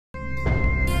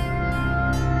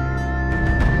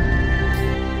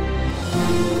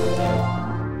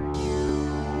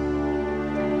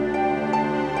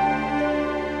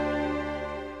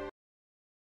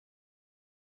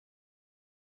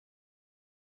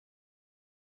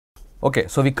Okay,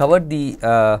 so we covered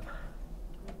the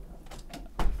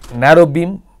narrow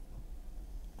beam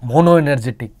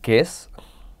monoenergetic case,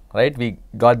 right? We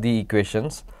got the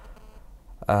equations,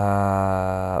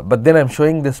 but then I am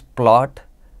showing this plot,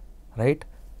 right,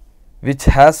 which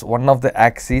has one of the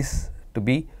axes to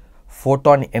be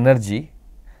photon energy,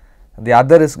 the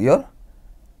other is your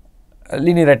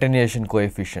linear attenuation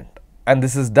coefficient, and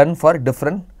this is done for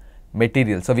different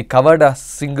materials. So, we covered a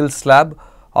single slab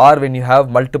or when you have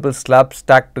multiple slabs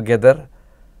stacked together,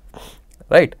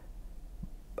 right,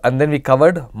 and then we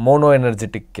covered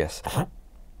monoenergetic case,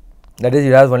 that is,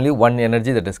 it has only one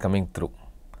energy that is coming through.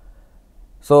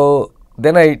 So,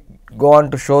 then I go on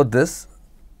to show this,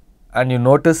 and you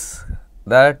notice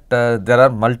that there are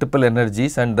multiple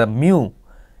energies and the mu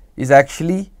is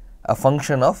actually a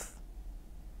function of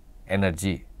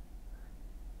energy,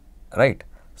 right.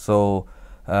 So,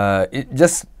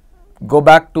 just go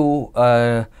back to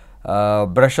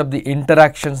brush up the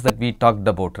interactions that we talked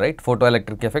about, right,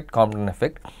 photoelectric effect, Compton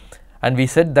effect, and we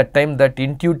said that time that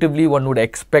intuitively one would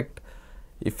expect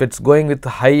if it is going with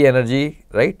high energy,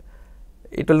 right,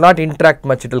 it will not interact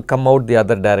much, it will come out the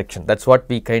other direction. That is what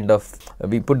we kind of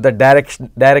we put the direction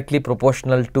directly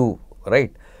proportional to,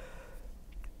 right.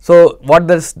 So, what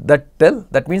does that tell?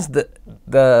 That means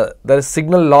there is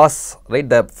signal loss, right,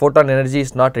 the photon energy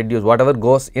is not reduced, whatever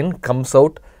goes in comes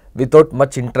out without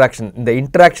much interaction. In the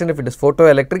interaction, if it is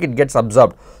photoelectric, it gets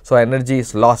absorbed. So, energy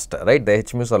is lost, right, the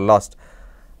h mu's are lost,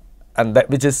 and that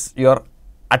which is your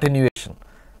attenuation.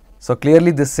 So,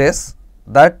 clearly this says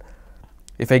that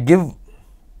if I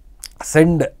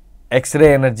send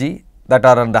X-ray energy that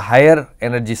are on the higher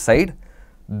energy side,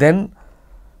 then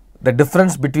the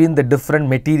difference between the different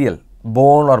material,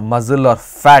 bone or muscle or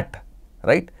fat,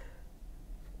 right,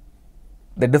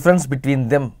 the difference between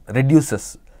them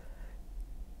reduces.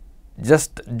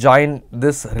 Just join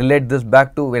this, relate this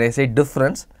back to when I say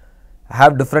difference, I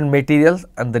have different materials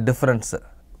and the difference,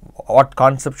 what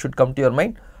concept should come to your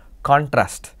mind?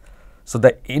 Contrast. So,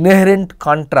 the inherent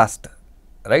contrast,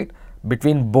 right,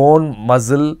 between bone,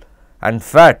 muscle and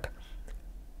fat,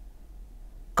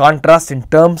 contrast in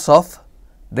terms of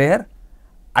their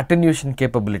attenuation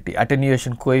capability,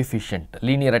 attenuation coefficient,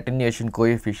 linear attenuation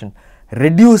coefficient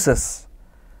reduces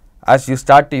as you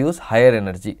start to use higher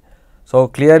energy. So,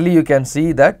 clearly you can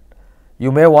see that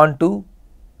you may want to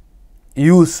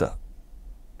use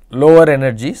lower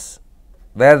energies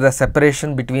where the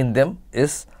separation between them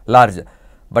is larger,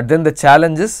 but then the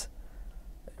challenge is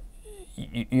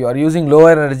you are using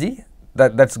lower energy,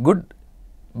 that is good,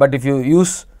 but if you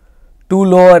use too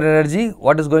lower energy,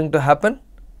 what is going to happen?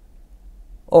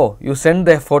 Oh, you send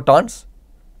the photons,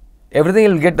 everything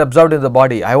will get absorbed in the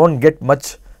body, I will not get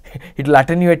much, it will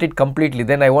attenuate it completely,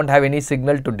 then I will not have any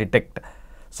signal to detect.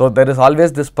 So, there is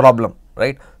always this problem,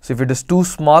 right. So, if it is too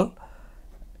small,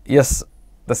 yes,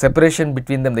 the separation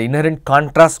between them, the inherent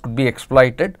contrast could be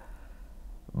exploited,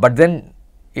 but then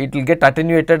it will get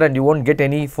attenuated and you will not get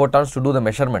any photons to do the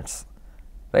measurements,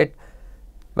 right.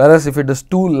 Whereas, if it is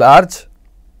too large,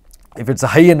 if it is a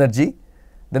high energy,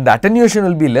 then the attenuation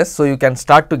will be less. So, you can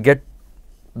start to get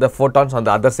the photons on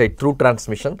the other side through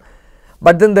transmission,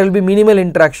 but then there will be minimal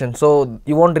interaction. So,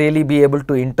 you will not really be able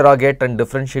to interrogate and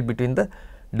differentiate between the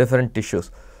different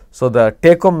tissues. So, the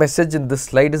take home message in this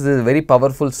slide is a very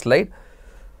powerful slide.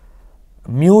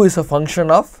 Mu is a function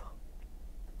of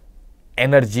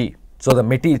energy. So, the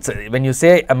material, when you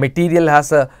say a material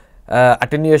has a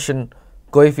attenuation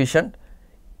coefficient,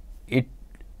 it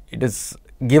is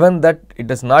given that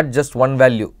it is not just one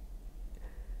value,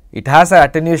 it has an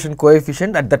attenuation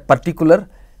coefficient at that particular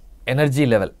energy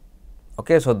level.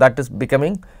 Okay, so, that is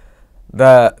becoming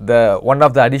the one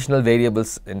of the additional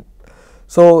variables in.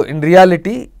 So, in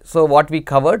reality, so what we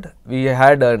covered, we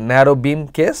had a narrow beam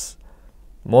case,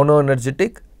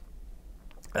 monoenergetic,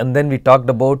 and then we talked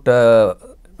about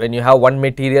when you have one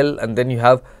material and then you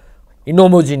have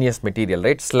inhomogeneous material,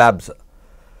 right, slabs.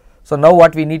 So, now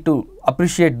what we need to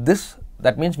appreciate this,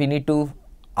 that means we need to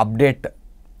update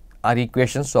our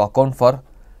equations to account for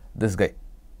this guy,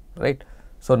 right.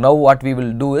 So, now what we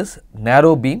will do is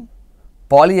narrow beam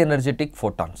polyenergetic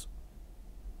photons,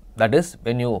 that is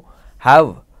when you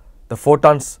have the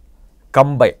photons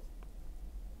come by,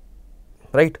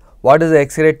 right. What is the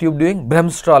X-ray tube doing?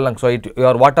 Bremsstrahlung. So,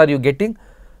 what are you getting?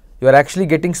 You are actually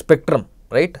getting spectrum,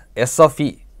 right, S of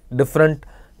E, different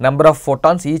number of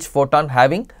photons, each photon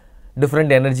having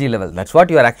different energy level, that is what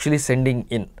you are actually sending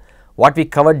in. What we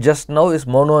covered just now is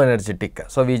monoenergetic.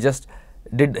 So, we just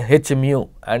did h mu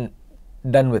and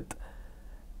done with,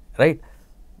 right.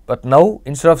 But now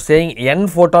instead of saying n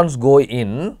photons go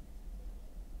in,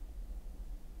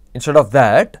 instead of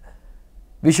that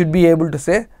we should be able to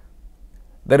say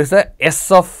there is a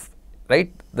S of,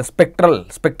 right, the spectral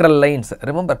lines.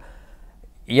 Remember,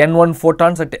 N1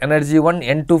 photons at energy 1,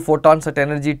 N2 photons at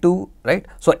energy 2, right.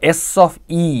 So, S of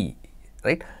E,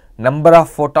 right, number of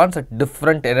photons at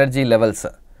different energy levels,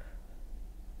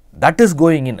 that is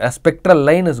going in, a spectral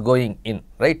line is going in,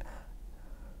 right.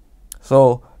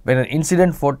 So, when an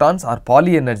incident photons are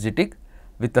polyenergetic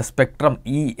with the spectrum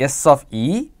E, S of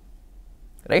E,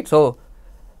 right. So,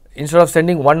 instead of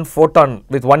sending one photon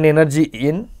with one energy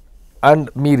in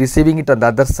and me receiving it on the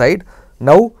other side,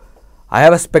 now I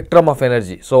have a spectrum of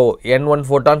energy. So, N1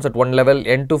 photons at one level,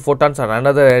 N2 photons at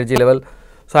another energy level.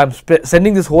 So, I am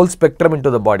sending this whole spectrum into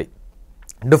the body,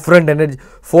 different energy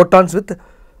photons with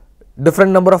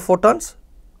different number of photons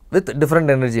with different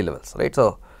energy levels, right.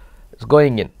 So, it is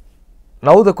going in.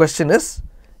 Now, the question is,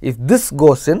 if this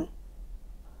goes in,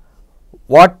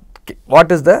 what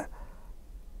is the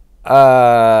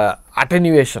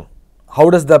attenuation? How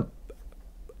does the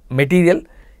material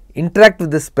interact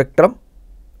with this spectrum,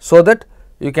 so that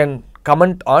you can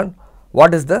comment on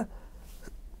what is the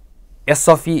S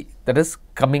of E that is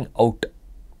coming out.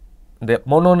 The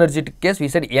monoenergetic case, we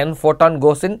said N photon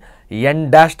goes in,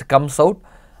 N dashed comes out,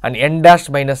 and N dashed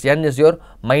minus N is your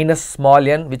minus small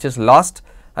n, which is lost,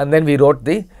 and then we wrote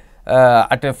the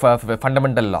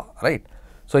fundamental law, right.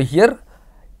 So, here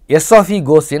S of E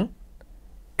goes in,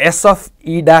 S of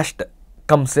E dashed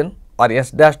comes in, or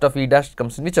S dashed of E dashed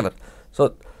comes in, whichever.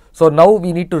 So, now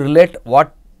we need to relate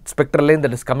what spectral line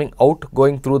that is coming out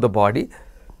going through the body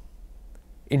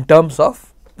in terms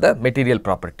of the material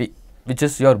property, which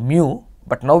is your mu,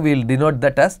 but now we will denote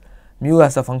that as mu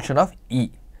as a function of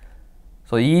E.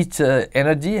 So, each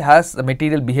energy has, the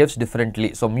material behaves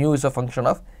differently. So, mu is a function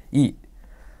of E.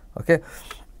 Okay.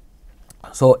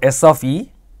 So, S of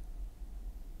E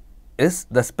is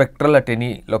the spectral at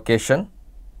any location,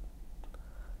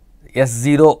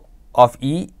 S0 of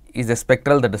E is a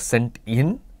spectral that is sent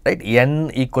in, right,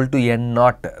 N equal to N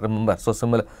naught, remember. So,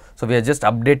 similar. So, we are just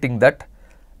updating that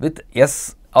with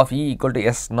S of E equal to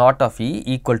S naught of E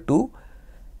equal to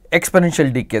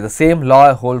exponential decay. The same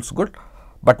law holds good,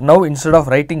 but now instead of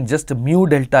writing just mu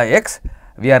delta x,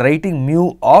 we are writing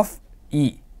mu of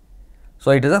E.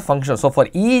 So, it is a function. So, for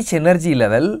each energy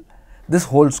level, this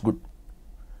holds good.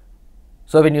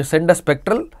 So, when you send a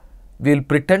spectral, we will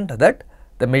pretend that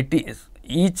the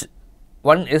each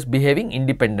one is behaving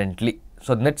independently.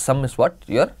 So, net sum is what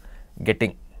you are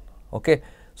getting. Okay.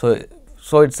 So,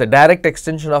 it is a direct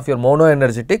extension of your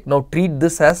monoenergetic. Now, treat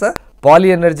this as a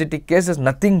polyenergetic case, is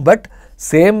nothing but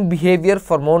same behavior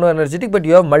for monoenergetic, but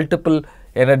you have multiple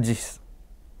energies,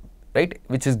 right,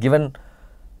 which is given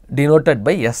denoted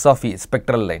by S of E,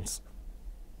 spectral lines.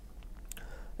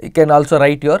 You can also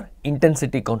write your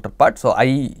intensity counterpart. So,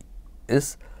 I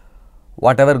is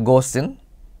whatever goes in,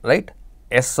 right,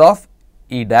 S of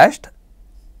E dashed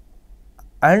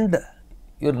and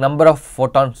your number of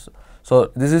photons.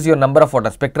 So, this is your number of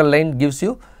photons. Spectral line gives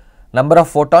you number of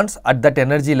photons at that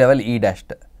energy level E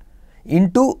dashed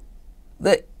into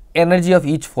the energy of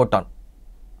each photon,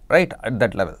 right, at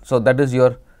that level. So, that is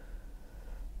your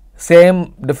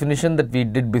same definition that we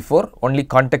did before, only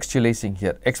contextualizing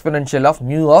here, exponential of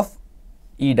mu of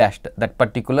E dashed, that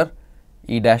particular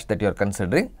E dash that you are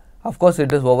considering. Of course,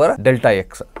 it is over delta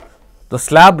x. The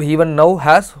slab even now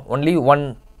has only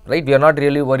one, right, we are not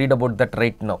really worried about that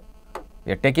right now.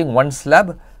 We are taking one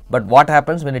slab, but what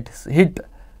happens when it is hit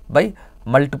by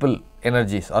multiple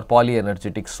energies or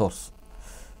polyenergetic source.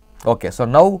 Okay, so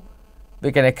now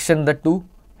we can extend that to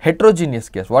heterogeneous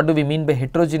case. What do we mean by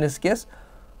heterogeneous case?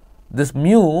 This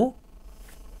mu,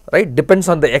 right, depends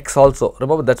on the x also.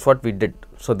 Remember, that is what we did.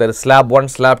 So, there is slab 1,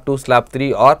 slab 2, slab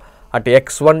 3, or at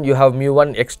x1 you have mu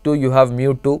 1, x2 you have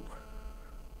mu 2,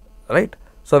 right.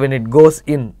 So, when it goes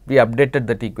in, we updated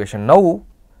that equation. Now,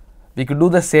 we could do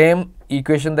the same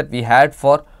equation that we had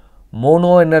for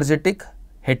monoenergetic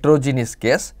heterogeneous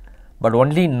case, but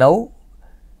only now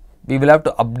we will have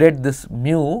to update this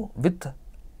mu with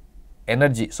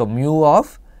energy. So, mu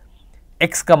of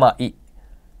x comma E.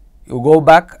 You go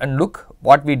back and look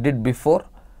what we did before.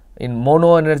 In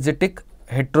monoenergetic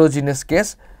heterogeneous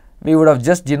case, we would have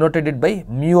just denoted it by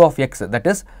mu of x, that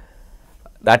is,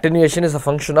 the attenuation is a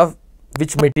function of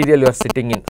which material you are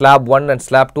sitting in. Slab 1 and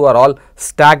slab 2 are all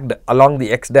stacked along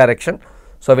the x direction.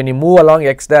 So, when you move along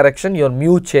x direction, your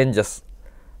mu changes.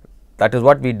 That is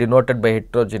what we denoted by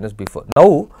heterogeneous before.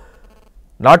 Now,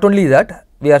 not only that,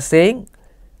 we are saying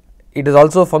it is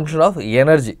also a function of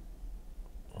energy,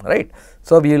 right.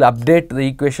 So, we will update the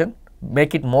equation,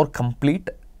 make it more complete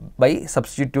by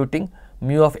substituting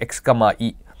mu of x comma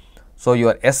E. So,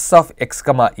 your S of x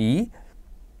comma E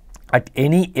at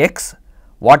any x,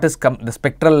 what is the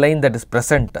spectral line that is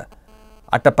present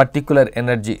at a particular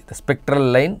energy. The spectral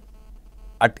line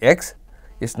at x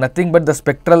is nothing but the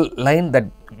spectral line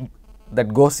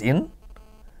that goes in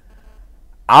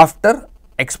after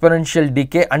exponential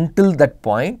decay until that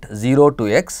point 0 to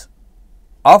x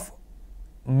of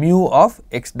mu of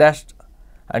x dash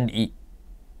and E.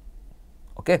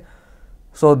 Okay.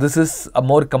 So, this is a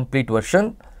more complete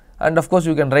version, and of course,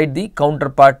 you can write the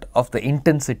counterpart of the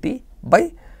intensity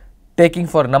by taking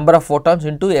for number of photons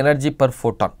into energy per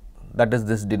photon, that is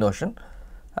this denotion,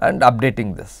 and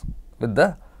updating this with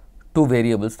the two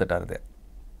variables that are there.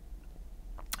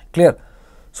 Clear?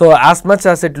 So, as much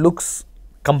as it looks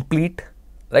complete,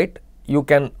 right, you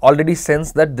can already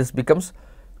sense that this becomes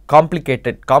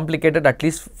complicated at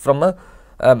least from a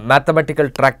mathematical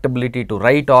tractability to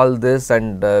write all this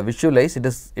and visualize. It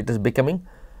is becoming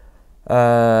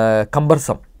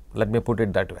cumbersome, let me put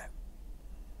it that way.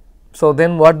 So,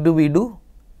 then what do? We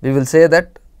will say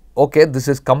that okay, this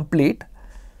is complete,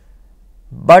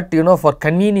 but you know, for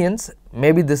convenience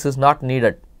maybe this is not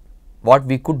needed. What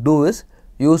we could do is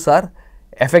use our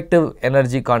effective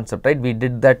energy concept, right? We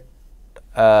did that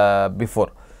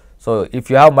before. So,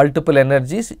 if you have multiple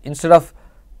energies, instead of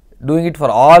doing it for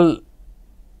all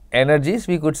energies,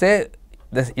 we could say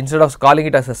this, instead of calling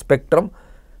it as a spectrum,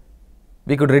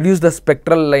 we could reduce the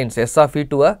spectral lines S of E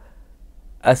to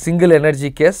a single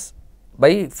energy case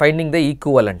by finding the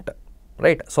equivalent,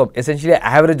 right. So, essentially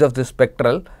average of the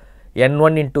spectral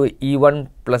N1 into E1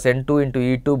 plus N2 into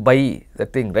E2 by the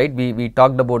thing, right. We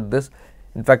talked about this,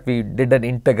 in fact, we did an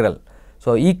integral.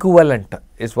 So, equivalent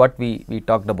is what we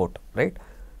talked about, right.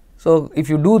 So, if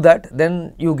you do that,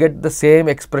 then you get the same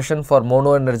expression for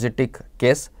monoenergetic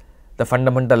case, the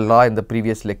fundamental law in the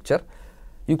previous lecture.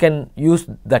 You can use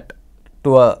that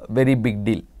to a very big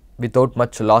deal without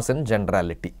much loss in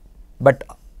generality. But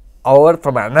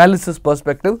from an analysis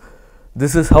perspective,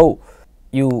 this is how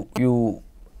you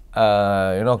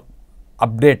know,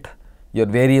 update your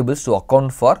variables to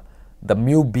account for the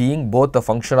mu being both a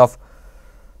function of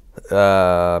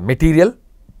material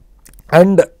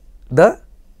and the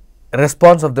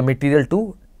response of the material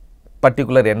to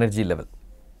particular energy level.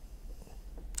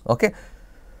 Okay.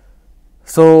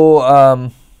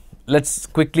 So, let us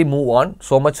quickly move on.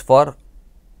 So much for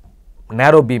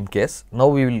narrow beam case. Now,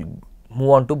 we will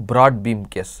move on to broad beam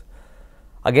case.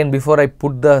 Again, before I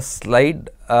put the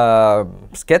slide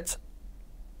sketch,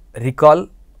 recall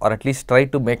or at least try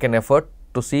to make an effort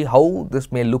to see how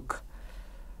this may look.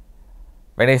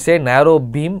 When I say narrow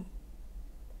beam,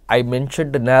 I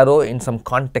mentioned narrow in some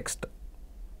context.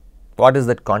 What is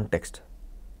that context?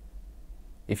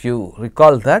 If you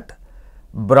recall that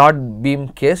broad beam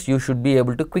case, you should be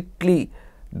able to quickly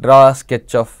draw a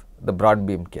sketch of the broad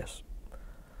beam case.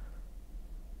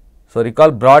 So,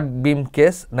 recall broad beam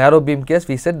case, narrow beam case,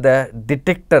 we said the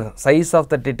detector, size of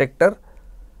the detector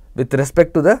with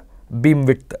respect to the beam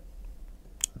width,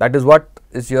 that is what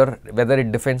is your, whether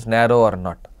it defines narrow or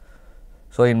not.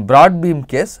 So, in broad beam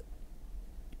case,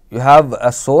 you have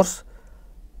a source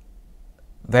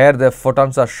where the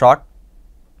photons are shot.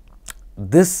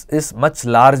 This is much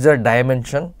larger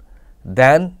dimension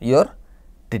than your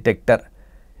detector.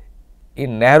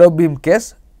 In narrow beam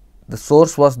case, the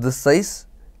source was this size,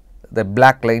 the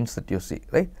black lines that you see,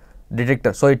 right,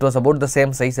 detector. So, it was about the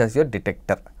same size as your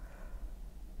detector.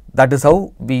 That is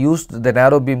how we used the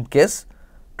narrow beam case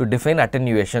to define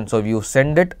attenuation. So, if you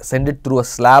send it through a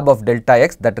slab of delta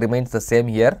x, that remains the same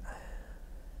here.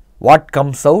 What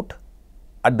comes out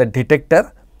at the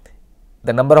detector,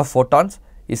 the number of photons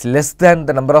is less than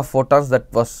the number of photons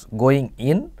that was going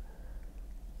in,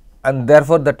 and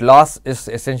therefore, that loss is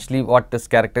essentially what is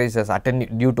characterized as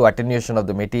due to attenuation of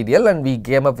the material, and we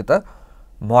came up with a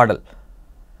model.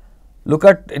 Look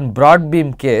at in broad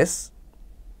beam case,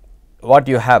 what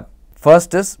you have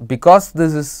first is, because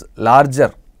this is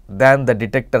larger than the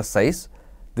detector size,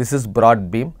 this is broad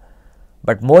beam,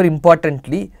 but more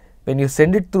importantly, when you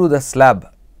send it through the slab,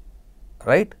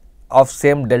 right, of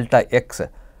same delta x,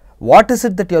 what is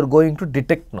it that you are going to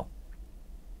detect now?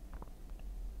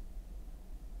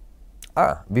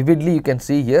 Vividly you can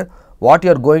see here, what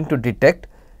you are going to detect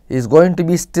is going to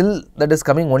be still that is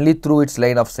coming only through its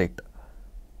line of sight.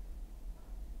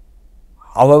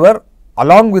 However,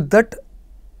 along with that,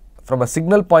 from a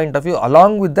signal point of view,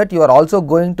 along with that you are also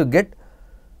going to get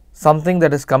something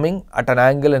that is coming at an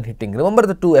angle and hitting. Remember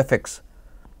the two effects,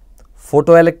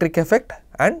 photoelectric effect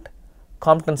and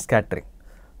Compton scattering.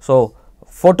 So,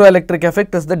 photoelectric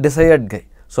effect is the desired guy.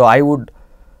 So, I would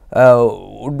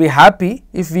be happy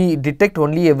if we detect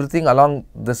only everything along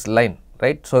this line,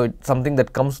 right. So, it is something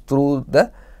that comes through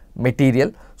the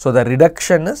material. So, the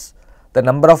reduction is the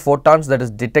number of photons that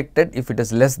is detected, if it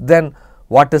is less than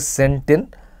what is sent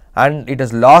in and it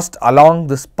is lost along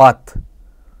this path,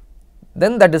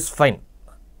 then that is fine.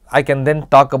 I can then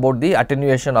talk about the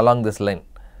attenuation along this line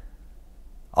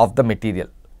of the material.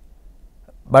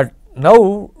 But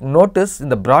now notice in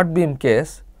the broad beam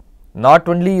case, not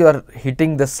only you are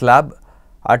hitting the slab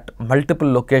at multiple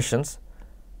locations,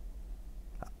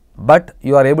 but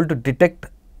you are able to detect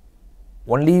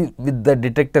only with the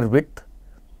detector width.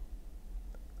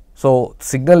 So,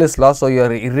 signal is lost, so you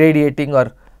are irradiating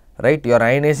or right, you are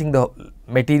ionizing the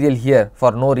material here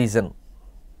for no reason.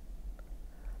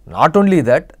 Not only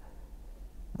that,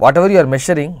 whatever you are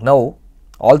measuring now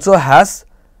also has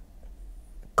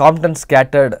Compton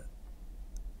scattered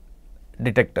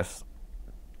detectors,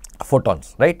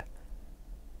 photons, right.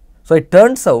 So, it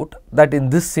turns out that in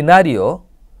this scenario,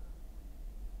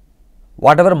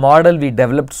 whatever model we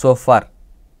developed so far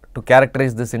to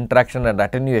characterize this interaction and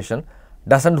attenuation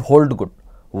does not hold good.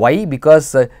 Why?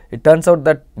 Because it turns out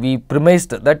that we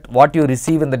premised that what you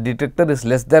receive in the detector is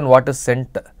less than what is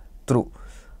sent through,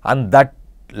 and that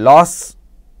loss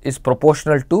is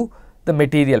proportional to the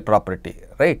material property,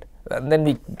 right. And then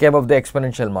we came up with the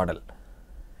exponential model.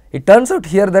 It turns out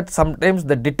here that sometimes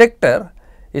the detector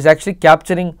is actually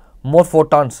capturing more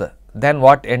photons than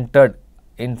what entered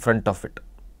in front of it.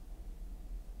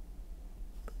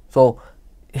 So,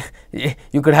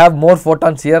 you could have more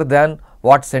photons here than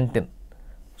what sent in.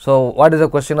 So, what is the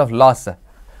question of loss,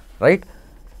 right?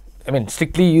 I mean,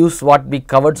 strictly use what we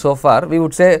covered so far, we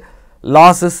would say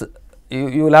loss is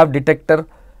you will have detector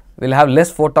will have less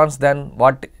photons than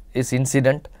what is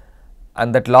incident,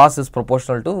 and that loss is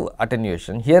proportional to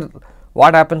attenuation. Here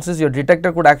what happens is your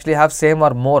detector could actually have same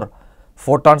or more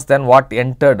photons than what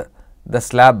entered the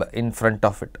slab in front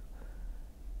of it.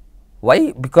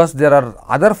 Why? Because there are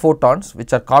other photons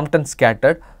which are Compton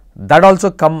scattered that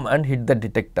also come and hit the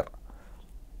detector.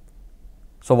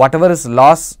 So, whatever is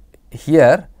loss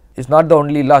here is not the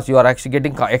only loss, you are actually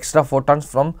getting extra photons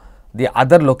from the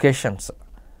other locations.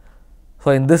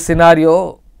 So, in this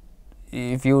scenario,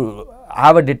 if you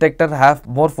have a detector have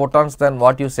more photons than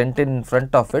what you sent in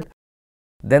front of it,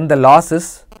 then the loss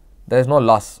is, there is no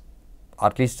loss, or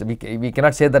at least we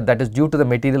cannot say that that is due to the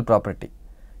material property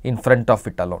in front of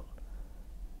it alone,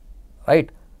 right.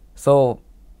 So,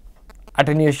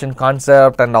 attenuation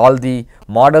concept and all the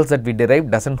models that we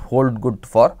derived does not hold good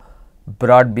for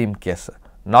broad beam case.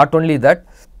 Not only that,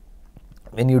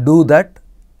 when you do that,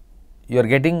 you are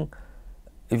getting,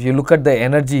 if you look at the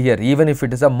energy here, even if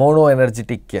it is a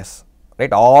monoenergetic case,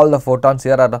 right, all the photons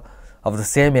here are of the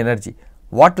same energy,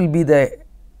 what will be the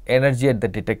energy at the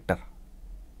detector,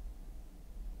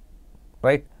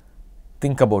 right?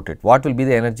 Think about it, what will be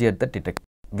the energy at the detector?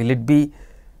 Will it be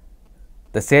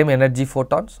the same energy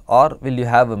photons or will you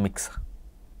have a mix?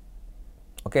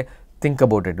 Okay, think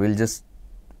about it, we will just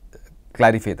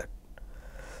clarify that.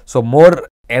 So, more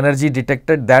energy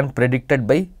detected than predicted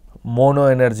by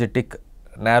monoenergetic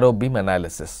narrow beam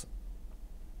analysis.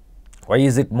 Why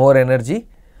is it more energy?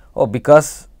 Oh,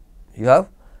 because you have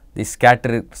the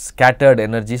scattered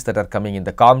energies that are coming in,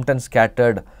 the Compton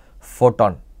scattered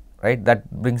photon, right, that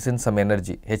brings in some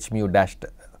energy, h mu dashed,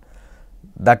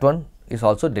 that one is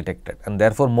also detected, and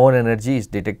therefore, more energy is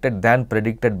detected than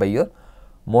predicted by your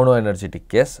monoenergetic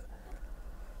case.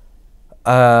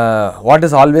 What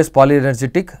is always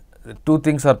polyenergetic? Two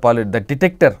things are the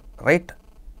detector, right,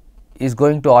 is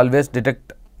going to always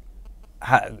detect,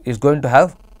 is going to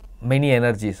have many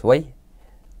energies. Why?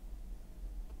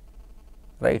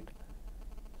 Right,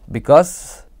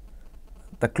 because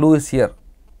the clue is here,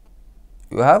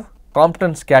 you have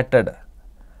Compton scattered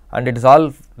and it is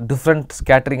all different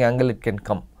scattering angle it can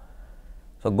come.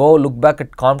 So, go look back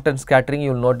at Compton scattering,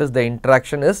 you will notice the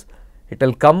interaction is, it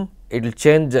will come, it will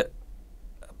change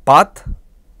path,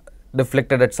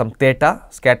 deflected at some theta,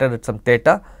 scattered at some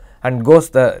theta, and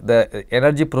goes the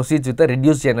energy proceeds with a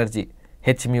reduced energy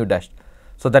h mu dash.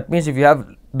 So, that means if you have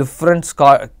different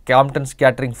Compton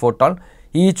scattering photon,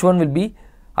 each one will be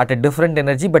at a different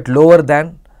energy, but lower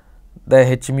than the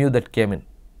h mu that came in,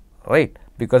 right,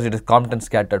 because it is Compton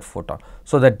scattered photon.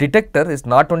 So, the detector is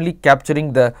not only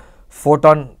capturing the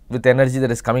photon with energy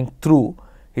that is coming through,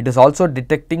 it is also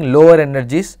detecting lower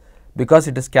energies because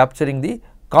it is capturing the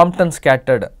Compton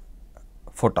scattered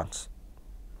photons,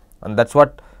 and that is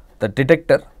what the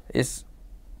detector is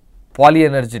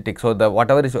polyenergetic. So, the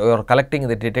whatever is you are collecting in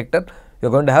the detector, you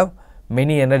are going to have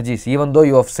many energies, even though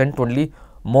you have sent only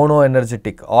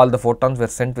monoenergetic, all the photons were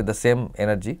sent with the same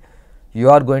energy, you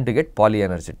are going to get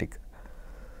polyenergetic.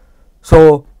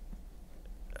 So,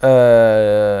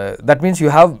 that means you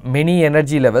have many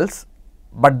energy levels,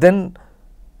 but then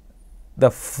the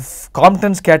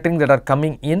Compton scattering that are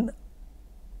coming in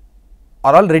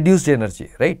are all reduced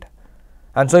energy, right.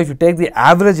 And so, if you take the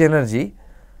average energy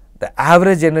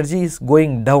is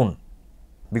going down,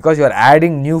 because you are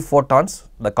adding new photons,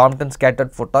 the Compton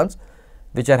scattered photons,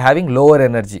 which are having lower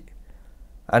energy.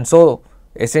 And so,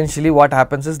 essentially what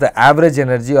happens is the average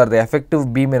energy or the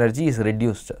effective beam energy is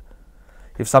reduced.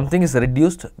 If something is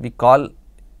reduced, we call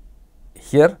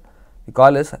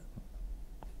as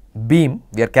beam.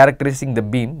 We are characterizing the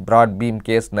beam, broad beam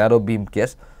case, narrow beam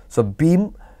case. So,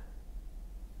 beam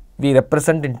we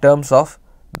represent in terms of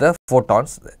the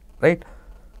photons, right.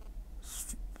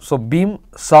 So, beam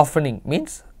softening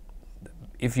means,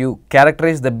 if you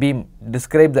characterize the beam,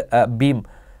 describe the beam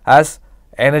as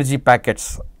energy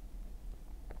packets,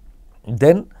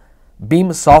 then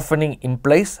beam softening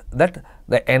implies that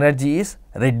the energy is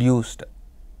reduced.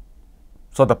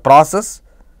 So, the process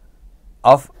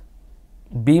of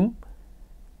beam,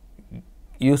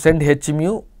 you send h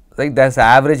mu, like there is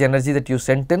average energy that you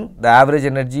sent in, the average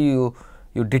energy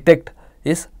you detect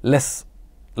is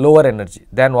lower energy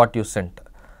than what you sent.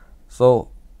 So,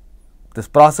 this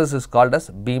process is called as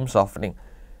beam softening.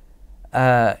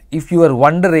 If you are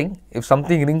wondering if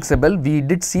something rings a bell, we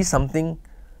did see something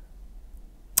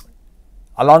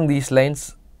along these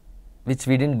lines which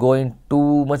we did not go in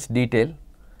too much detail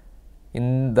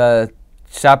in the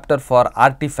chapter for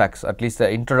artifacts, at least the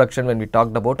introduction when we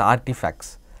talked about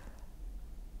artifacts,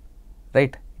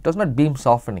 right. It was not beam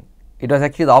softening, it was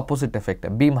actually the opposite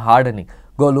effect, beam hardening.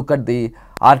 Go look at the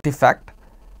artifact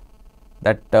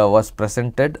that was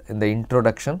presented in the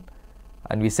introduction,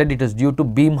 and we said it is due to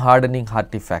beam hardening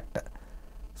artifact.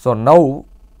 So, now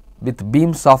with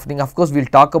beam softening, of course, we will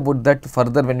talk about that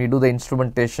further when we do the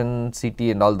instrumentation, CT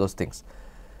and all those things,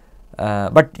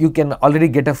 but you can already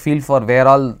get a feel for where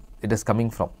all it is coming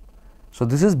from. So,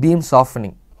 this is beam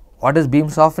softening. What is beam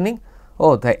softening?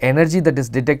 Oh, the energy that is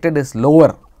detected is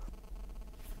lower,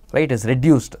 right, is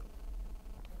reduced.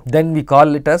 Then we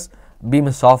call it as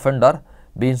beam softened or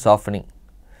beam softening.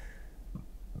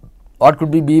 What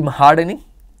could be beam hardening?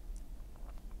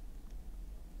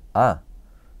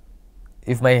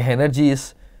 If my energy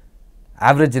is,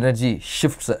 average energy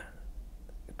shifts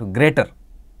to greater,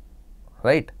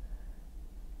 right,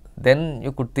 then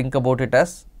you could think about it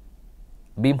as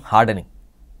beam hardening.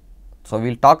 So, we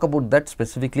will talk about that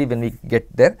specifically when we get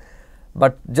there,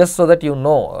 but just so that you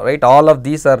know, right, all of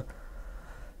these are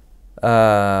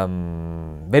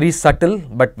very subtle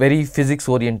but very physics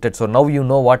oriented. So, now you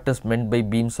know what is meant by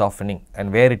beam softening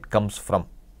and where it comes from.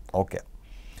 Okay.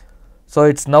 So,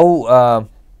 it is now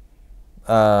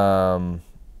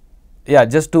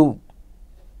just to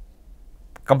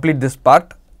complete this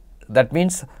part, that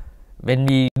means when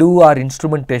we do our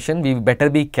instrumentation, we better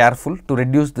be careful to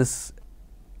reduce this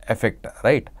effect,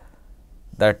 right,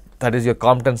 that is your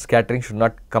Compton scattering should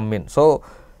not come in. So,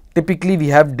 typically we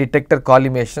have detector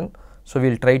collimation. So, we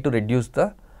will try to reduce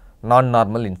the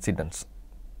non-normal incidence.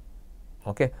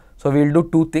 Okay. So, we will do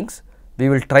two things. We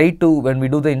will try to, when we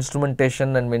do the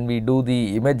instrumentation and when we do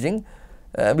the imaging,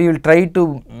 we will try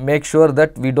to make sure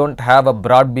that we do not have a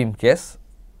broad beam case,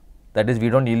 that is, we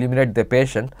do not illuminate the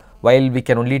patient while we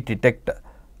can only detect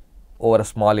over a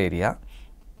small area,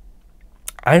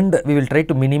 and we will try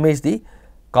to minimize the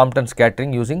Compton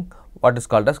scattering using what is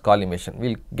called as collimation. We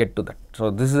will get to that. So,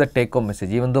 this is a take home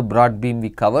message. Even though broad beam we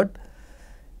covered,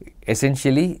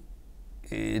 essentially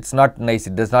it is not nice,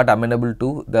 it does not amenable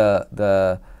to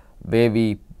the way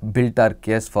we built our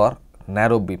case for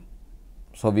narrow beam.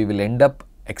 So, we will end up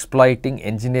exploiting,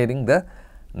 engineering the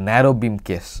narrow beam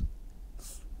case,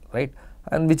 right,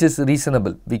 and which is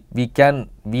reasonable.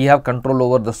 We have control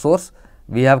over the source,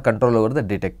 we have control over the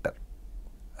detector,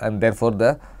 and therefore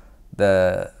the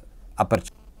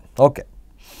aperture. Okay.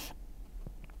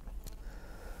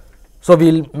 So,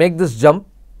 we will make this jump.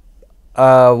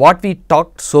 What we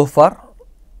talked so far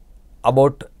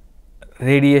about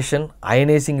radiation,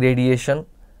 ionizing radiation,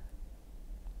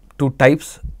 two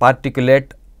types,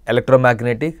 particulate,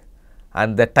 electromagnetic,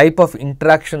 and the type of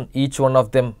interaction each one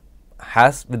of them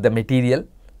has with the material,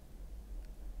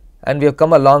 and we have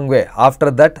come a long way. After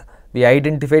that, we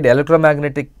identified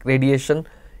electromagnetic radiation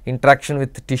interaction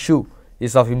with tissue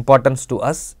is of importance to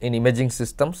us in imaging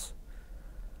systems.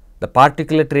 The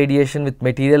particulate radiation with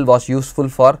material was useful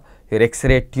for your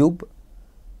X-ray tube,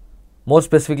 more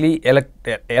specifically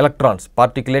electrons.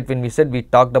 Particulate, when we said, we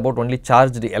talked about only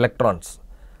charged electrons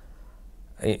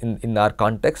in our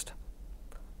context,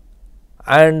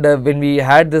 and when we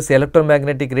had this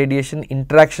electromagnetic radiation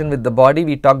interaction with the body,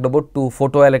 we talked about two,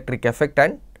 photoelectric effect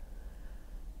and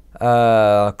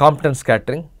Compton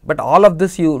scattering. But all of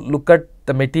this, you look at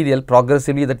the material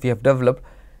progressively that we have developed,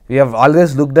 We have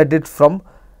always looked at it from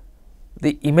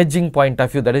the imaging point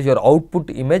of view, that is your output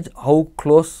image, how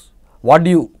close, what do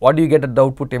you get at the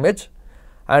output image,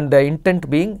 and the intent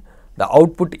being the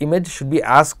output image should be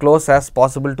as close as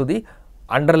possible to the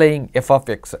underlying f of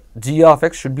x. G of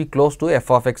x should be close to f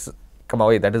of x comma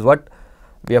y. That is what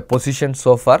we have positioned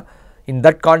so far. In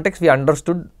that context, we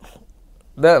understood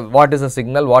what is a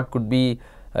signal, what could be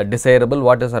desirable,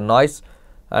 what is a noise,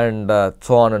 and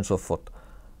so on and so forth.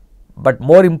 But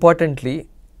more importantly,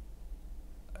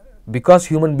 because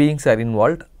human beings are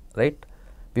involved, right,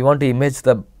 we want to image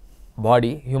the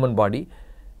body, human body,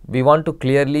 we want to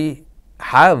clearly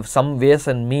have some ways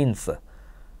and means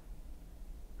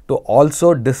to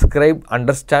also describe,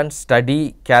 understand,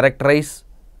 study, characterize,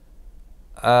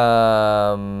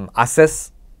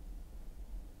 assess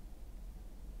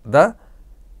the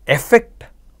effect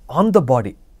on the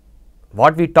body.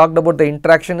 What we talked about, the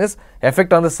interaction, is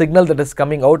effect on the signal that is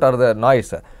coming out or the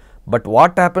noise, but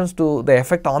what happens to the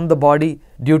effect on the body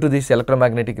due to this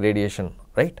electromagnetic radiation,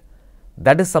 right?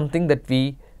 That is something that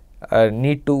we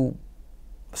need to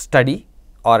study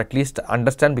or at least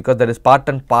understand, because that is part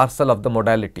and parcel of the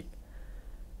modality,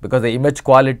 because the image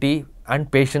quality and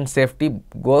patient safety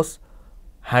goes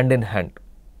hand in hand.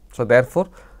 So, therefore,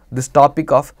 this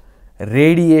topic of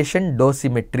radiation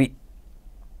dosimetry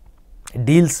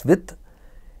deals with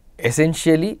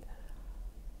essentially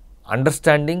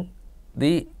understanding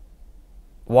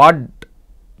what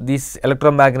these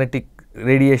electromagnetic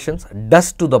radiations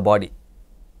does to the body,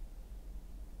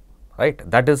 right.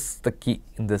 That is the key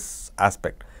in this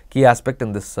aspect,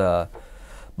 in this,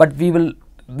 but we will,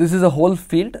 this is a whole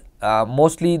field,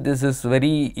 mostly this is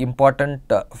very important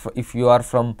if you are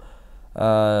from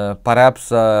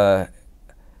perhaps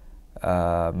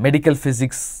medical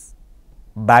physics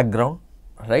background,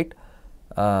 right,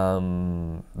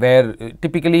 where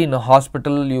typically in a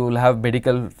hospital you will have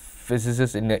medical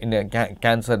physicists in a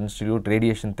cancer institute,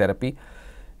 radiation therapy.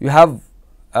 You have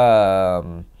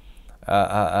a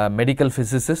medical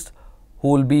physicist who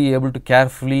will be able to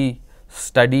carefully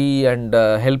study and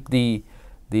help the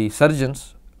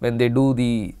surgeons when they do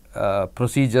the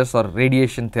procedures or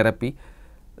radiation therapy.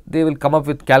 They will come up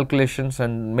with calculations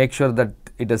and make sure that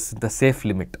it is the safe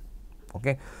limit.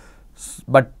 Okay.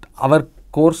 But our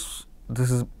course, this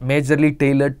is majorly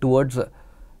tailored towards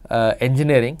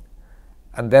engineering,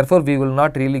 and therefore we will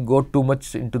not really go too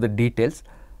much into the details.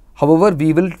 However,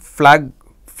 we will flag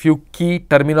few key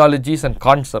terminologies and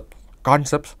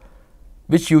concepts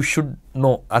which you should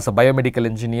know as a biomedical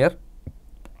engineer.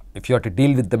 If you have to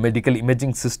deal with the medical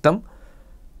imaging system,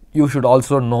 you should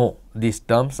also know these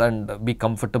terms and be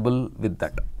comfortable with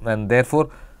that. And therefore,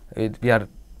 we are,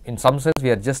 in some sense, we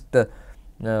are just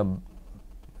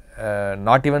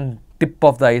not even tip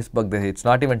of the iceberg. It is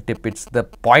not even tip, it is the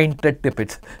pointed tip.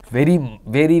 It is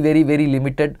very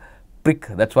limited prick.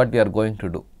 That is what we are going to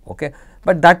do. Okay.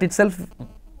 But that itself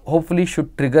hopefully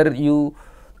should trigger you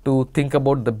to think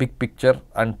about the big picture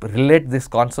and relate these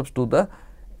concepts to the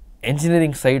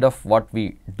engineering side of what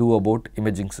we do about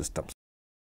imaging systems.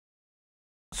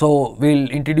 So, we will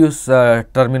introduce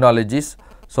terminologies.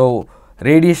 So,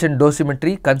 radiation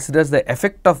dosimetry considers the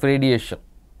effect of radiation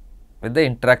with the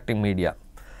interacting media.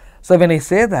 So, when I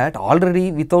say that,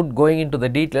 already without going into the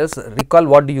details, recall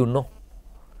what do you know?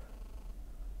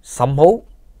 Somehow,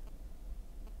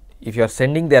 if you are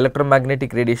sending the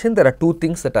electromagnetic radiation, there are two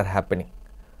things that are happening,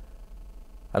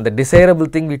 and the desirable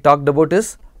thing we talked about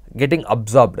is getting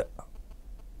absorbed,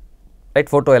 right,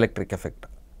 photoelectric effect.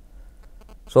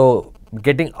 So,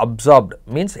 getting absorbed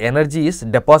means energy is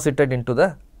deposited into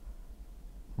the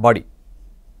body,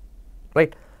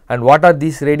 right. And what are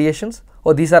these radiations?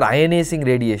 Oh, these are ionizing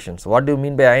radiations. What do you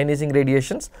mean by ionizing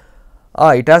radiations?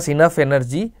 It has enough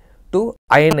energy to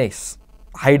ionize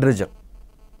hydrogen,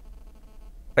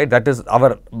 right. That is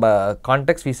our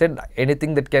context. We said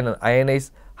anything that can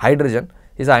ionize hydrogen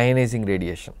is ionizing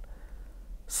radiation.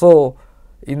 So,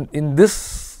 in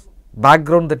this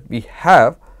background that we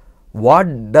have,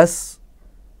 what does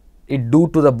it do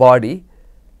to the body?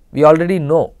 We already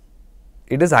know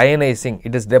it is ionizing,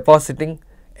 it is depositing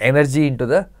energy into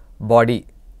the body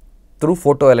through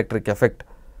photoelectric effect.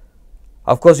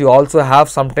 Of course, you also have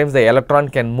sometimes the electron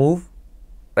can move,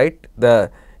 right.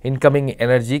 The incoming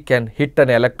energy can hit an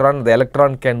electron, the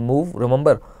electron can move.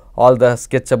 Remember all the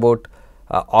sketch about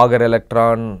Auger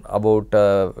electron, about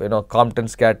Compton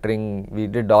scattering, we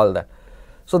did all that.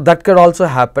 So, that could also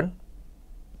happen.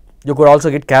 You could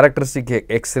also get characteristic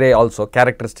X-ray, also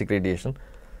characteristic radiation.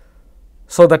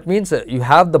 So, that means you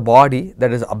have the body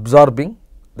that is absorbing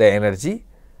the energy,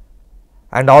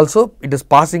 and also it is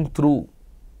passing through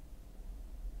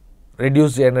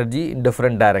reduced energy in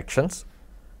different directions.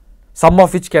 some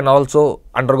of which can also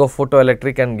undergo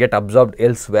photoelectric and get absorbed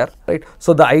elsewhere, right.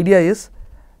 So, the idea is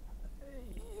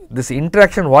this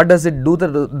interaction, what does it do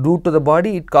to the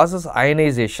body? It causes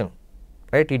ionization,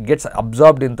 right. It gets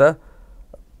absorbed in the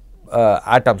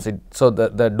atoms. So,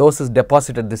 the dose is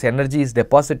deposited, this energy is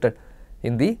deposited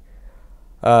in the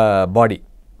body.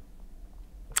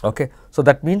 Okay. So,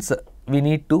 that means we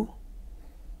need to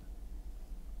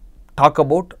talk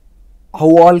about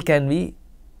how all can we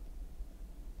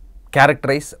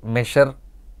characterize, measure,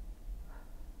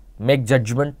 make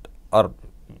judgment, or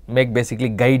make basically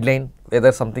guideline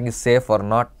whether something is safe or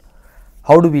not.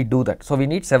 How do we do that? So, we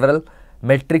need several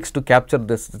metrics to capture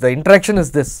this. The interaction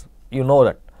is this, you know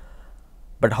that,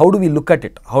 but how do we look at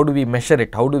it? How do we measure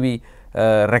it? How do we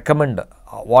recommend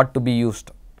what to be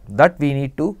used? That we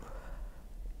need to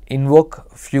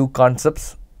invoke few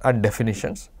concepts and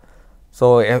definitions.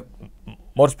 So,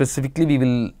 more specifically we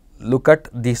will look at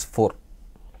these 4,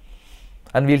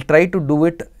 and we will try to do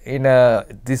it in a,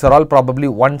 these are all probably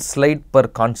one slide per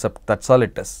concept, that is all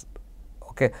it is.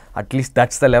 Okay. At least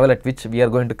that is the level at which we are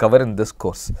going to cover in this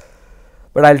course,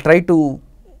 but I will try to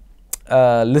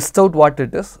list out what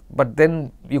it is, but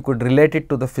then you could relate it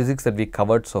to the physics that we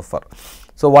covered so far.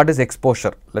 So, what is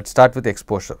exposure? Let us start with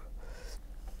exposure.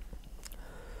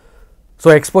 So,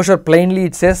 exposure plainly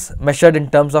it says measured in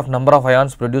terms of number of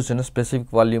ions produced in a specific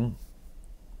volume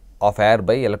of air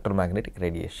by electromagnetic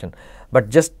radiation. But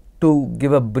just to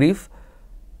give a brief,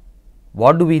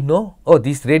 what do we know? Oh,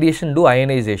 these radiation do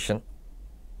ionization.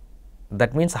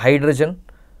 That means hydrogen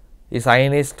is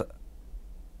ionized.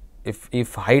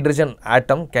 If hydrogen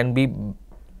atom can be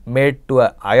made to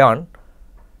a ion,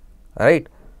 right,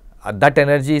 that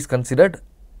energy is considered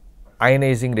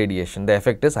ionizing radiation. The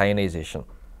effect is ionization.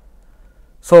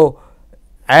 So,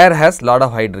 air has lot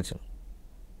of hydrogen.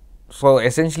 So,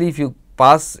 essentially if you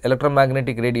pass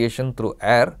electromagnetic radiation through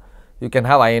air, you can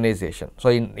have ionization. So,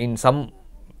 in some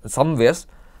ways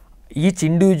each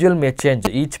individual may change,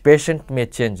 each patient may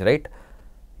change, right,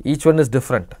 each one is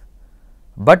different,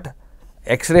 but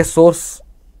X-ray source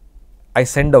I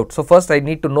send out. So, first I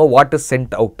need to know what is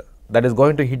sent out, that is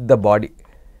going to hit the body.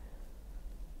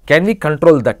 Can we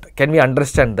control that? Can we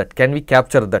understand that? Can we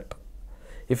capture that?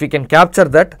 If we can capture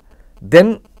that,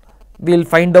 then we will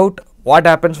find out what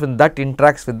happens when that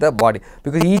interacts with the body,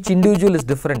 because each individual is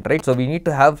different, right. So, we need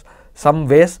to have some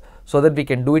ways so that we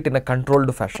can do it in a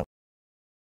controlled fashion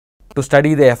to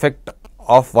study the effect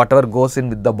of whatever goes in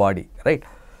with the body, right.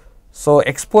 So,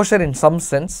 exposure in some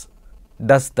sense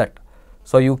does that.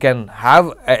 So, you can have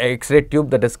a X-ray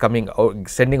tube that is coming out,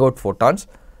 sending out photons,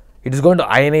 it is going to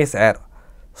ionize air.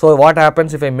 So, what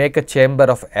happens if I make a chamber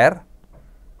of air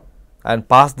and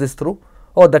pass this through?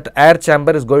 Oh, that air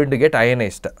chamber is going to get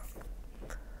ionized.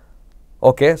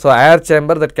 Okay. So, air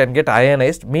chamber that can get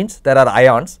ionized means there are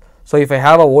ions. So, if I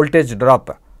have a voltage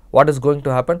drop, what is going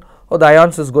to happen? Oh, the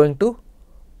ions is going to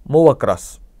move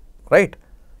across, right.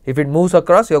 If it moves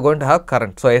across, you are going to have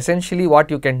current. So, essentially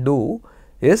what you can do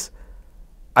is,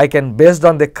 I can, based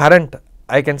on the current,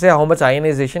 I can say how much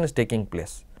ionization is taking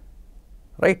place,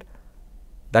 right.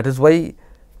 That is why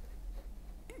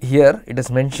here it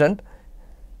is mentioned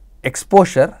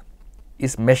exposure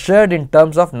is measured in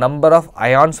terms of number of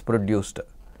ions produced,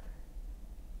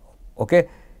 okay,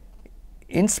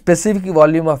 in specific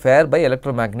volume of air by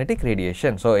electromagnetic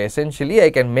radiation. So, essentially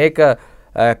I can make a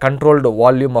controlled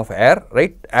volume of air,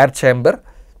 right, air chamber,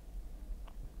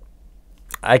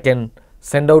 I can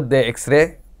send out the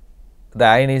X-ray, the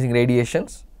ionizing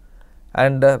radiations,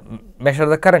 and measure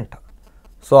the current.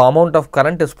 So, amount of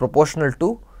current is proportional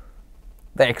to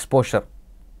the exposure,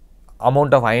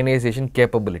 amount of ionization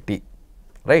capability,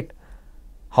 right,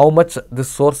 how much this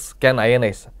source can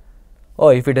ionize. Oh,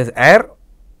 if it is air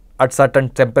at certain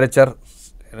temperature,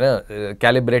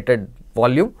 calibrated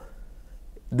volume,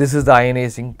 this is the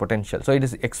ionizing potential. So, it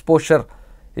is exposure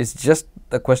is just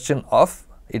the question of,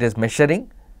 it is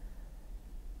measuring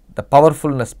the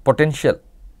powerfulness, potential,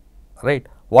 right,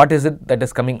 what is it that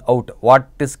is coming out, what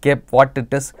it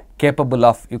is capable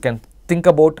of. You can think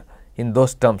about in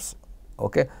those terms,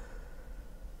 okay.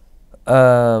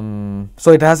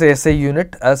 So, it has a SI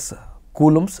unit as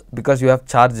coulombs because you have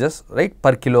charges, right,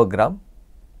 per kilogram.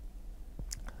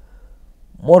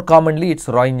 More commonly it is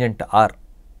rho ingent R,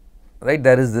 right,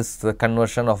 there is this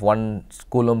conversion of 1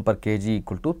 coulomb per kg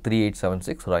equal to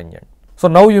 3876 rho ingent. So,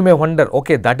 now you may wonder,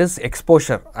 okay, that is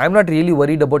exposure. I am not really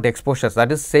worried about exposures,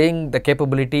 that is saying the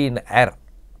capability in air,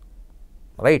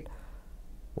 right.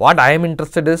 What I am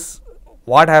interested is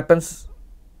what happens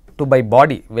to my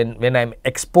body when I am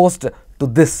exposed to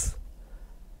this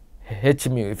H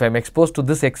mu, if I am exposed to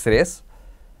this X-rays,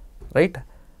 right,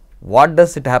 what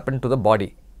does it happen to the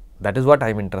body? That is what I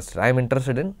am interested. I am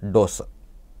interested in dose.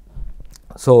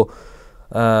 So,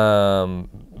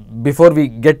 before we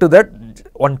get to that,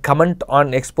 one comment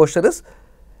on exposure is,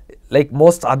 like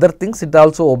most other things, it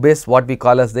also obeys what we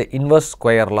call as the inverse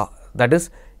square law. That is,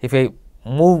 if I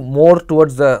move more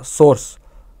towards the source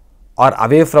or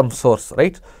away from source,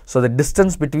 right. So, the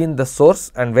distance between the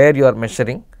source and where you are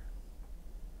measuring,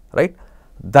 right,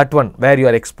 that one where you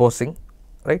are exposing,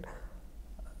 right,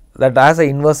 that has an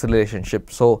inverse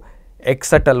relationship. So,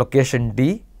 x at a location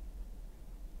D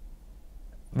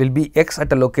will be x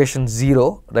at a location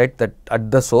 0, right, that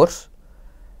at the source,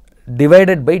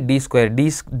 divided by d square. D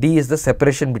is the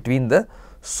separation between the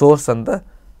source and the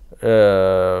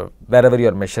wherever you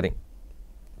are measuring.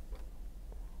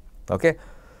 Okay.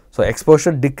 So,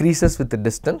 exposure decreases with the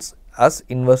distance as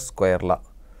inverse square law.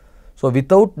 So,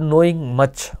 without knowing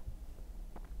much,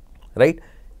 right,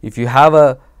 if you have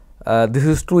a this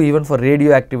is true even for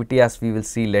radioactivity, as we will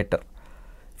see later.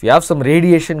 If you have some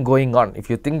radiation going on, if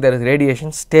you think there is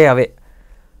radiation, stay away.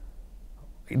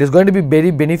 It is going to be very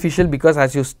beneficial, because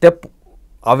as you step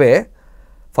away,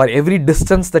 for every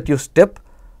distance that you step,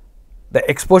 the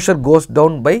exposure goes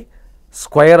down by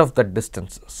square of that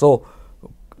distance. So,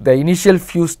 the initial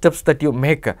few steps that you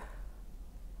make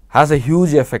has a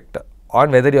huge effect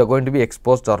on whether you are going to be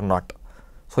exposed or not.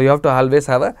 So, you have to always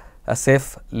have a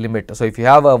safe limit. So, if you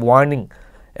have a warning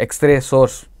X-ray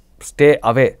source, stay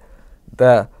away.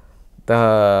 The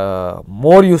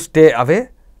more you stay away,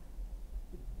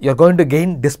 you are going to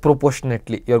gain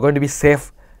disproportionately, you are going to be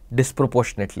safe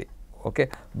disproportionately, okay,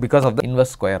 because of the inverse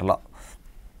square law.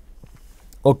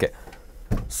 Okay.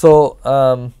 So,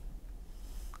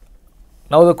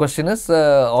 now the question is,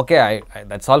 okay,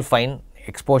 that is all fine,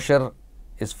 exposure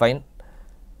is fine,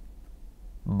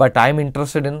 but I am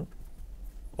interested in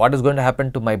what is going to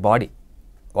happen to my body,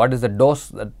 what is the dose,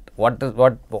 that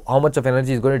how much of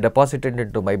energy is going to deposit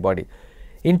into my body.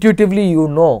 Intuitively, you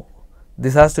know,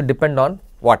 this has to depend on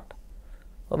what?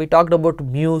 We talked about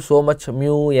mu, so much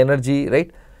mu energy, right.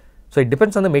 So, it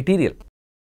depends on the material.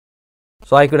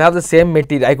 So, I could have the same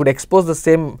material, I could expose the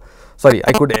same,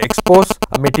 I could expose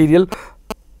a material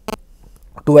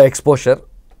to a exposure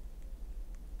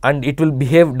and it will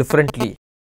behave differently,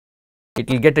 it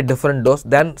will get a different dose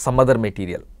than some other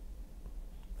material.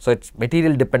 So, it is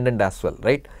material dependent as well,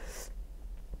 right.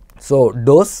 So,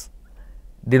 dose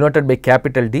denoted by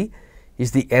capital D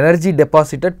is the energy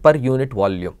deposited per unit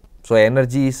volume. So,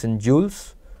 energy is in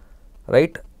joules,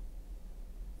 right,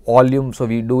 volume, so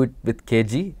we do it with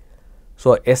kg.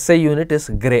 So, SI unit is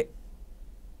gray,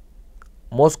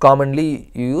 most commonly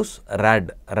you use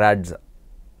rads,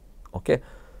 okay.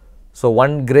 So,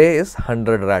 1 gray is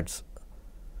 100 rads.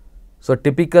 So,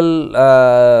 typical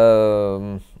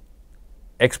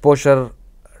exposure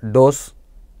dose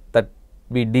that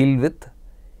we deal with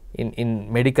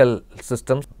in medical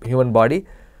systems, human body,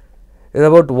 is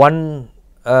about 1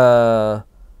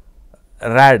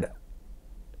 rad.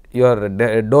 Your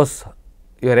dose,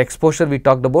 your exposure, we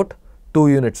talked about 2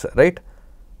 units, right.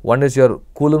 One is your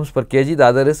coulombs per kg, the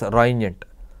other is roentgen.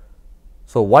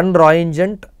 So, 1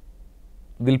 roentgen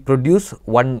will produce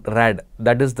 1 rad,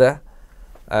 that is the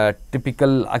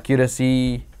typical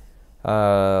accuracy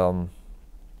that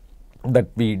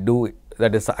we do,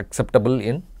 that is acceptable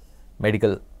in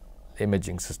medical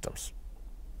imaging systems,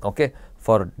 okay,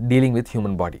 for dealing with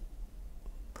human body.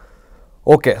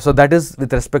 Okay, so that is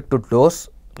with respect to dose.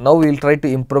 Now, we will try to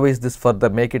improvise this further,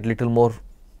 make it little more,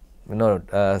 you know,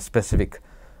 specific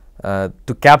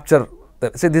to capture.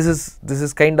 See, this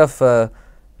is kind of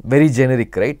very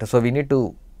generic, right. So, we need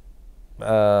to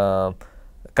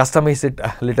customize it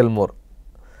a little more.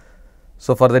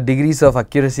 So, for the degrees of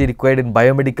accuracy required in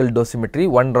biomedical dosimetry,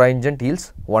 1 roentgen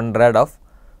yields 1 rad of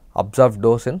absorbed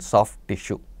dose in soft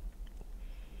tissue.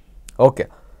 Okay.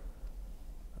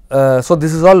 So,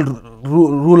 this is all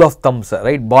rule of thumbs,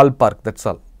 right, ballpark, that is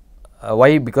all.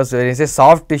 Why? Because when you say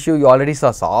soft tissue, you already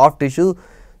saw soft tissue,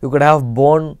 you could have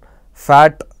bone,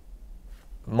 fat,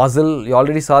 muscle, you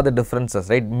already saw the differences,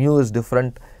 right. Mu is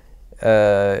different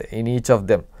in each of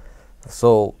them.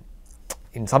 So,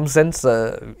 in some sense,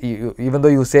 even though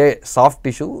you say soft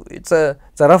tissue, it's a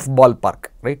rough ballpark,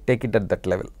 right, take it at that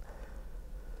level.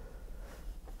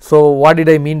 So, what did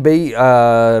I mean by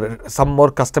some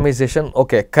more customization?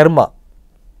 Okay, karma,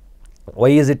 why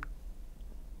is it?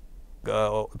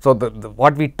 So,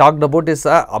 what we talked about is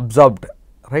absorbed,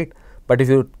 right, but if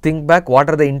you think back, what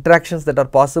are the interactions that are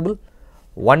possible?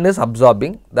 One is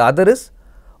absorbing, the other is,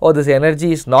 oh, this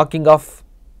energy is knocking off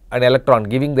an electron,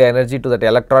 giving the energy to that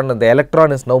electron, and the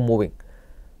electron is now moving,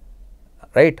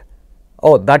 right.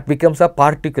 Oh, that becomes a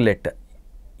particulate.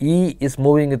 E is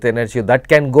moving with energy, that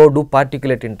can go do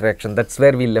particulate interaction. That is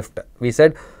where we left. We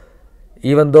said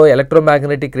even though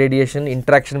electromagnetic radiation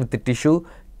interaction with the tissue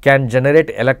can generate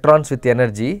electrons with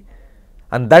energy,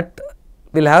 and that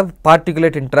will have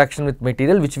particulate interaction with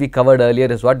material, which we covered earlier,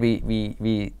 is what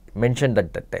we mentioned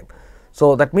at that time.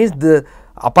 So, that means the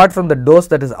apart from the dose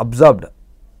that is absorbed,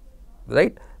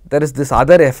 right, there is this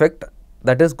other effect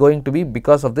that is going to be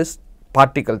because of this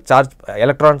particle charge,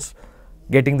 electrons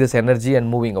getting this energy and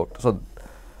moving out.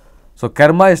 So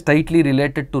karma is tightly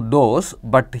related to dose,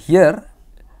 but here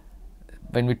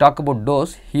when we talk about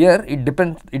dose, here it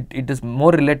depends, it is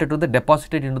more related to the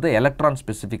deposited into the electron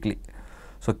specifically.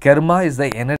 So karma is the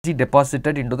energy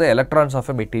deposited into the electrons of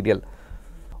a material.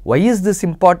 Why is this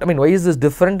important? I mean, why is this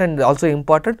different and also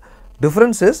important?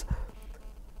 Difference is,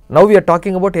 now we are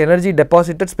talking about energy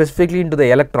deposited specifically into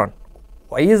the electron.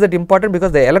 Why is that important?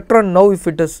 Because the electron, now if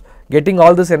it is getting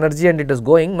all this energy and it is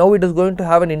going, now it is going to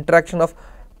have an interaction of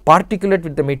particulate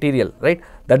with the material, right?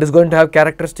 That is going to have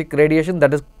characteristic radiation,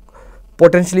 that is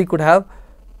potentially could have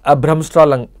a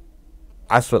Brahmstrahlung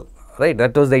as well, right?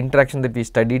 That was the interaction that we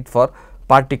studied for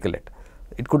particulate.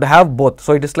 It could have both.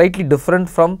 So it is slightly different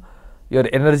from your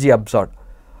energy absorbed.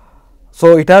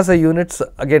 So it has a units,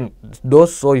 again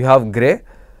dose, so you have gray,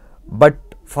 but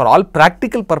for all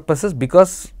practical purposes,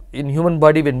 because in human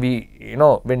body, when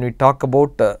we talk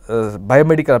about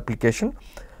biomedical application,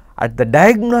 at the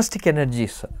diagnostic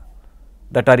energies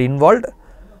that are involved,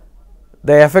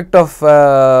 the effect of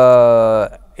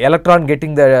electron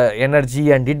getting the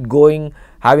energy and it going,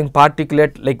 having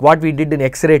particulate, like what we did in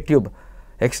X-ray tube.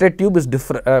 X-ray tube is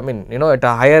different, I mean, at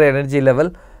a higher energy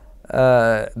level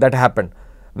that happened.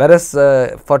 Whereas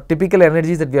for typical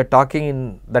energies that we are talking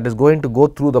in, that is going to go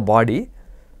through the body,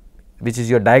 which is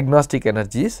your diagnostic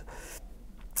energies,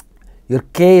 your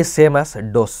K is same as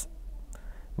dose,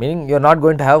 meaning you are not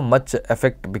going to have much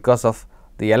effect because of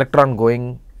the electron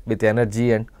going with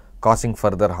energy and causing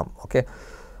further harm. Okay.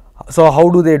 So how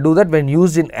do they do that? When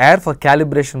used in air for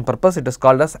calibration purpose, it is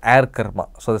called as air karma.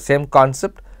 So the same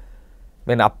concept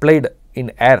when applied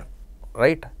in air,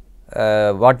 right,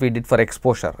 what we did for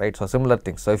exposure, right. So similar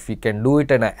things. So if we can do it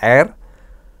in air,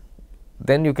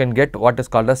 then you can get what is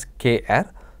called as K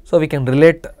air. So we can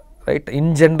relate, right,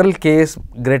 in general K is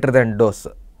greater than dose,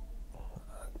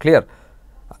 clear,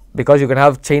 because you can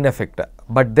have chain effect,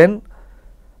 but then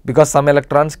because some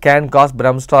electrons can cause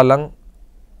Brahmstrahlung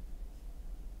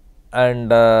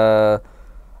and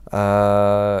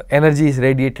energy is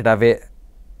radiated away.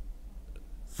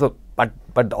 So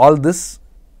but all this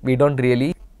we do not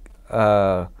really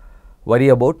worry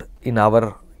about in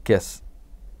our case,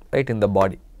 right, in the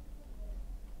body.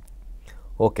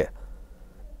 Okay.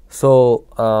 So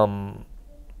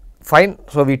fine.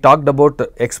 So we talked about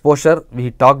exposure,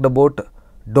 we talked about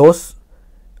dose,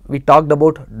 we talked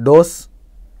about dose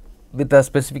with a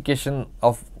specification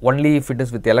of only if it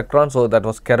is with electrons. So that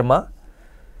was karma.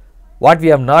 What we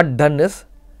have not done is,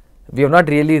 we have not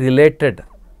really related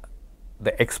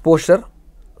the exposure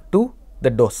to the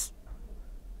dose.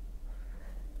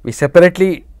 We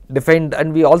separately defined,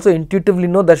 and we also intuitively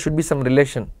know there should be some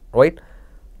relation, right?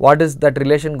 What is that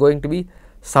relation going to be?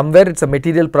 Somewhere it is a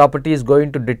material property is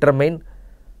going to determine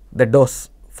the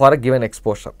dose for a given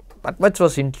exposure. That much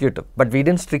was intuitive, but we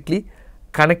did not strictly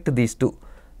connect these two.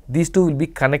 These two will be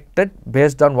connected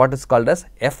based on what is called as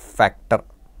F factor.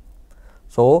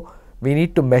 So we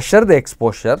need to measure the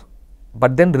exposure,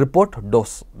 but then report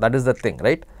dose. That is the thing,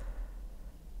 right?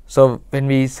 So when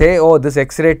we say, oh, this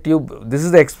X-ray tube, this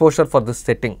is the exposure for this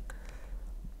setting,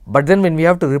 but then when we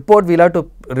have to report, we will have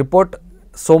to report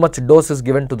so much dose is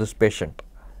given to this patient.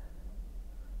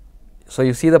 So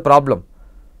you see the problem.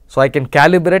 So I can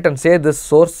calibrate and say this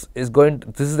source is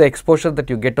this is the exposure that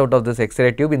you get out of this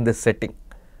X-ray tube in this setting,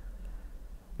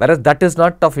 whereas that is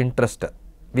not of interest.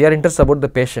 We are interested about the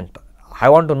patient. I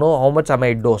want to know how much am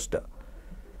I dosed.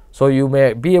 So you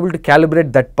may be able to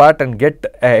calibrate that part and get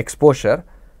exposure,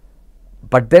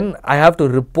 but then I have to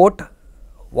report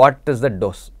what is the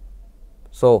dose.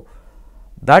 So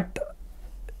that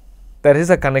there is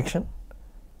a connection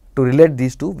to relate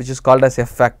these two, which is called as F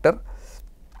factor.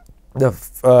 The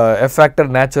F factor,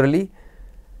 naturally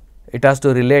it has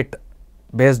to relate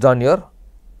based on your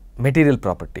material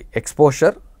property,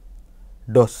 exposure,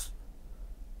 dose.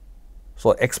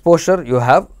 So exposure, you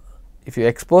have, if you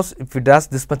expose, if it has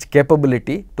this much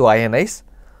capability to ionize,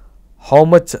 how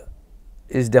much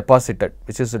is deposited,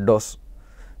 which is a dose.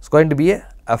 It is going to be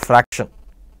a fraction.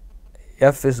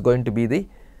 F is going to be the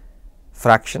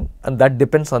fraction, and that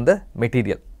depends on the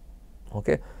material.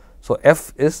 Okay. So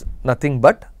F is nothing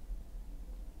but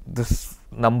this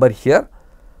number here.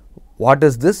 What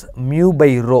is this? Mu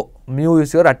by rho. mu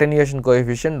is your attenuation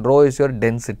coefficient, rho is your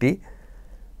density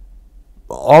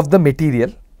of the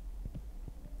material,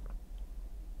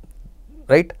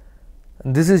 right.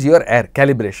 And this is your air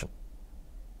calibration.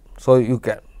 So, you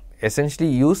can essentially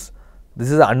use,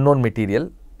 this is an unknown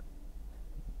material,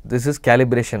 this is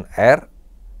calibration air.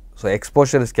 So,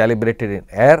 exposure is calibrated in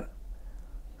air.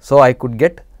 So, I could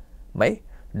get my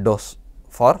dose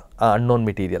for an unknown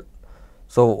material.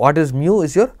 So, what is mu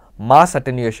is your mass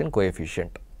attenuation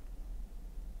coefficient.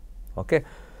 Okay.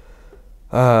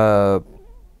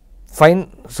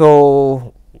 Fine.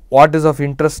 So, what is of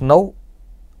interest now?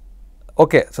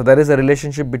 Okay. So, there is a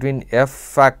relationship between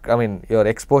your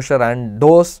exposure and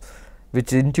dose,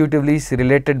 which intuitively is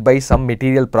related by some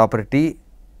material property.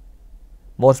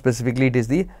 More specifically, it is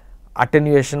the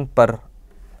attenuation per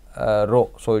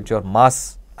rho. So, it is your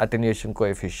mass attenuation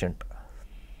coefficient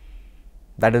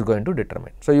that is going to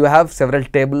determine. So, you have several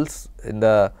tables in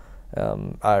the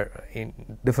in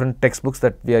different textbooks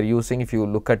that we are using. If you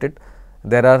look at it,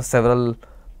 there are several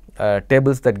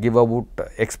tables that give about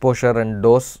exposure and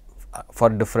dose for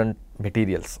different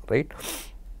materials, right.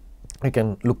 You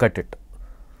can look at it.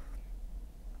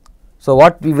 So,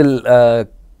 what we will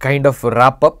kind of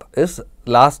wrap up is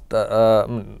last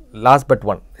but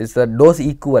one is the dose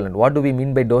equivalent. What do we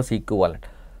mean by dose equivalent?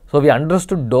 So, we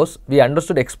understood dose, we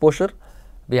understood exposure,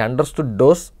 we understood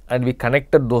dose, and we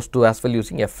connected those two as well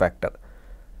using F factor.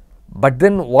 But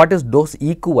then what is dose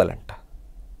equivalent?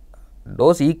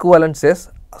 Dose equivalent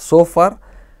says, so far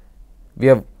we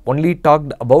have only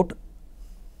talked about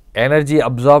energy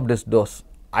absorbed is dose,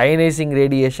 ionizing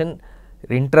radiation,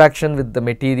 interaction with the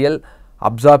material,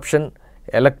 absorption,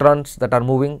 electrons that are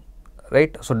moving,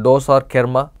 right. So, dose or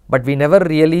kerma, but we never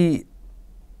really,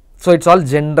 so it is all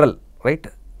general, right.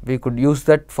 We could use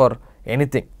that for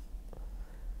anything.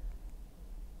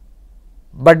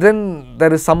 But then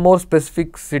there is some more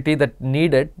specificity that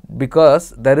needed,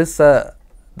 because there is a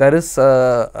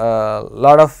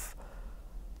lot of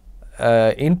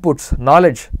inputs,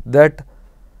 knowledge that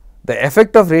the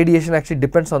effect of radiation actually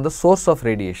depends on the source of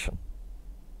radiation.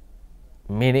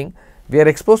 Meaning, we are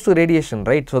exposed to radiation,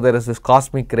 right. So, there is this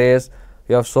cosmic rays,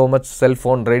 we have so much cell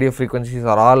phone, radio frequencies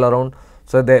are all around.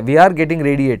 So, we are getting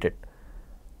radiated,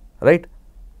 right,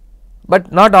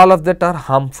 but not all of that are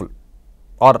harmful,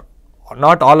 or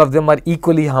not all of them are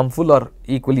equally harmful or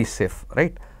equally safe,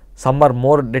 right. Some are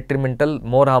more detrimental,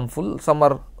 more harmful, some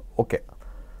are okay.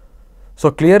 So,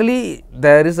 clearly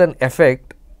there is an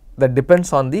effect that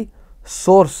depends on the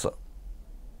source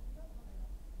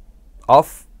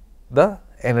of the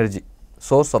energy,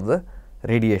 source of the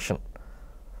radiation.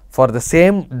 For the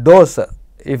same dose,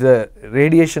 if the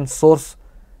radiation source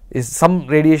is, some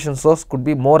radiation source could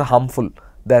be more harmful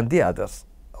than the others.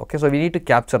 Okay. So, we need to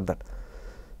capture that.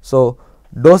 So,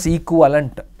 dose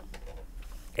equivalent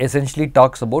essentially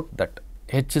talks about that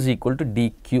H is equal to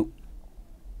dQ.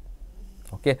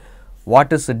 Okay.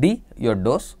 What is D? Your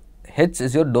dose. H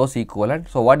is your dose equivalent.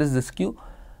 So, what is this Q?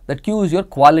 That Q is your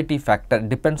quality factor,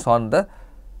 depends on the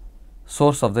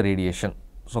source of the radiation.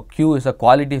 So, Q is a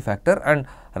quality factor, and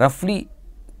roughly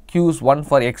Q is 1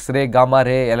 for X-ray, gamma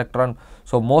ray, electron.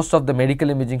 So, most of the medical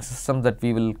imaging systems that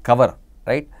we will cover,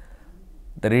 right,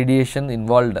 the radiation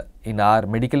involved in our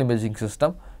medical imaging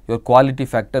system, your quality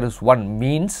factor is 1,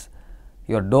 means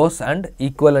your dose and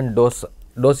equivalent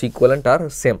dose equivalent are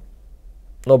same,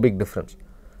 no big difference.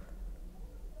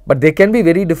 But they can be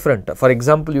very different. For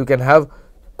example, you can have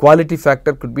quality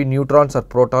factor could be neutrons or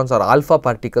protons or alpha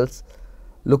particles.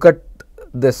 Look at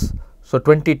this. So,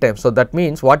 20 times. So, that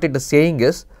means what it is saying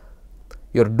is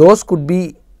your dose could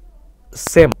be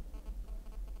same,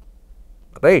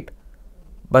 right,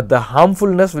 but the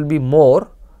harmfulness will be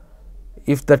more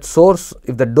if that source,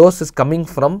 if the dose is coming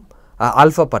from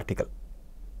alpha particle.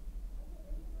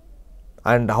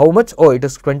 And how much? Oh, it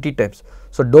is 20 times.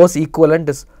 So, dose equivalent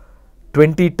is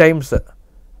 20 times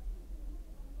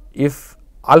if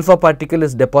alpha particle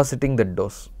is depositing that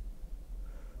dose.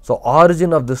 So,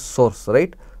 origin of this source,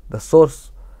 right, the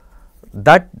source,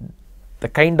 that the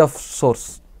kind of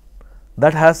source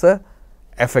that has a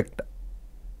effect.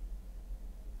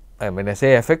 When I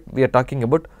say effect, we are talking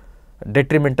about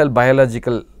detrimental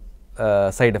biological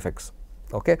side effects.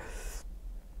 Okay.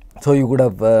 So, you could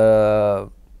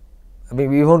have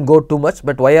we won't go too much,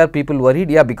 but why are people worried?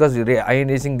 Yeah, because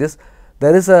ionizing this,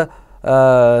 there is a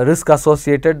risk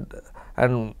associated,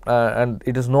 and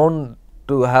it is known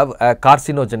to have a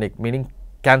carcinogenic, meaning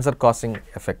cancer causing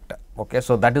effect. Okay.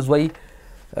 So, that is why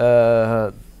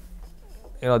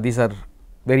these are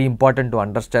very important to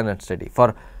understand and study.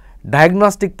 For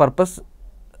diagnostic purpose,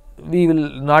 we will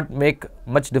not make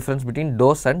much difference between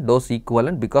dose and dose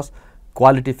equivalent, because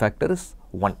quality factor is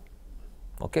 1.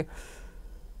 Okay.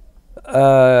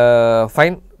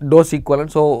 Fine, dose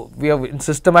equivalent. So, we have in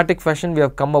systematic fashion we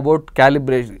have come about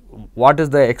calibration, what is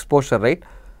the exposure, right.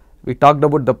 We talked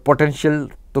about the potential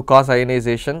to cause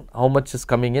ionization, how much is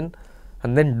coming in,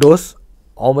 and then dose,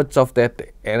 how much of that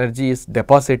energy is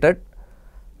deposited,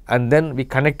 and then we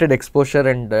connected exposure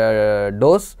and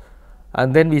dose,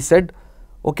 and then we said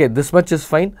okay, this much is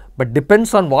fine, but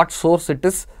depends on what source it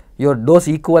is, your dose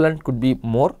equivalent could be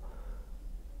more.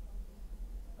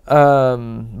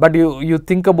 But you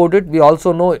think about it, we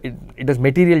also know it is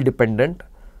material dependent.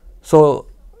 So,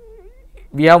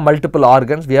 we have multiple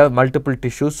organs, we have multiple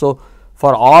tissues. So,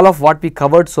 for all of what we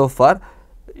covered so far,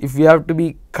 if we have to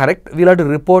be correct, we will have to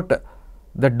report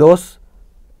the dose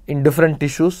in different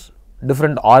tissues,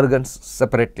 different organs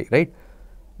separately, right.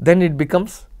 Then it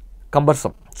becomes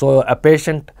cumbersome. So, a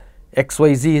patient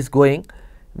XYZ is going,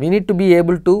 we need to be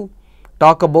able to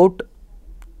talk about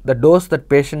the dose that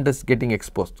patient is getting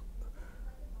exposed.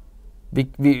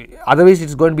 Otherwise it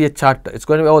is going to be a chart, it is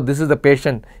going to be, oh, this is the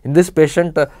patient, in this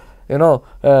patient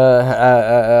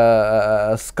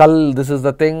skull, this is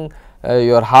the thing,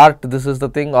 your heart, this is the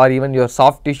thing, or even your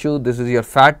soft tissue, this is your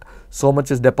fat, so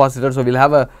much is deposited. So, we will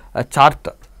have a chart,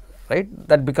 right,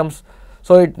 that becomes,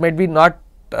 so it might be not,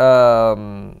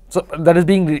 so that is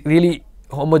being really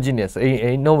homogeneous,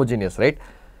 inhomogeneous, right,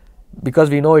 because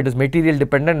we know it is material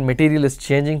dependent, material is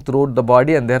changing throughout the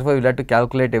body, and therefore, we will have to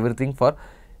calculate everything for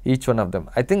each one of them.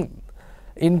 I think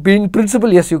in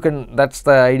principle, yes, you can, that is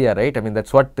the idea, right, I mean that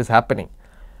is what is happening,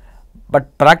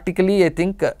 but practically I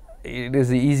think it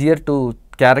is easier to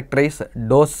characterize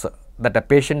dose that a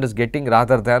patient is getting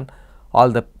rather than all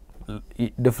the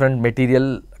different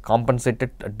material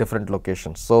compensated at different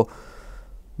locations. So,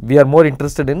 we are more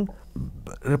interested in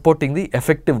reporting the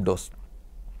effective dose.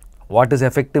 What is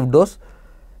effective dose?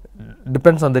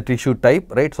 Depends on the tissue type,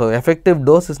 right. So, effective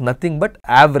dose is nothing but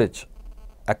average,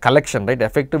 a collection, right.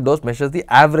 Effective dose measures the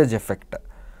average effect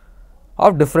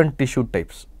of different tissue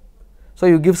types. So,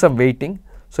 you give some weighting.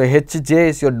 So, Hj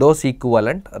is your dose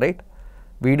equivalent, right.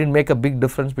 We did not make a big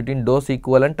difference between dose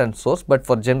equivalent and source, but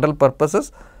for general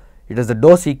purposes it is the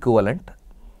dose equivalent.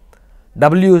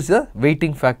 W is the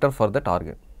weighting factor for that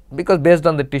organ, because based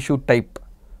on the tissue type,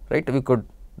 right, we could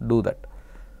do that.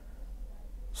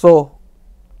 So,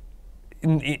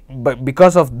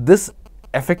 because of this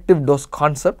effective dose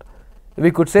concept,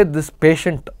 we could say this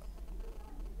patient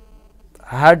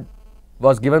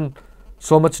was given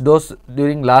so much dose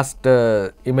during last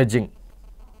imaging,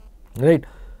 right.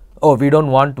 Oh, we do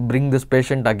not want to bring this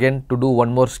patient again to do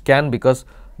one more scan because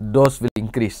dose will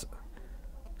increase.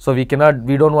 So, we do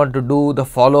not want to do the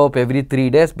follow up every 3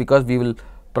 days because we will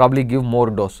probably give more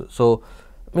dose. So,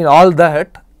 I mean all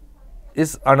that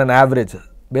is on an average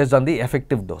based on the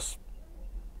effective dose.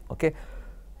 Okay.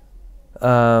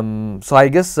 So, I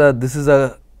guess this is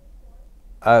a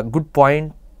good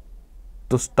point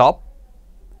to stop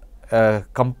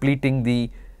completing the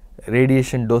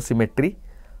radiation dosimetry.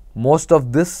 Most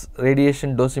of this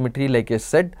radiation dosimetry, like I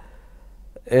said,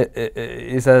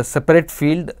 is a separate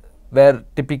field where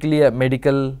typically a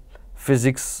medical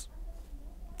physicist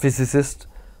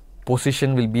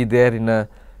position will be there in a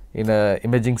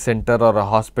imaging center or a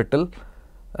hospital,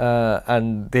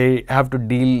 and they have to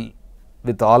deal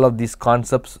with all of these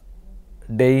concepts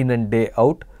day in and day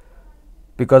out,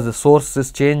 because the source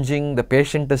is changing, the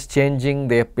patient is changing,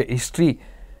 the history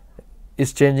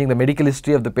is changing, the medical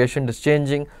history of the patient is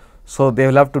changing. So, they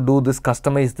will have to do this,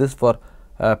 customize this for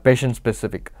patient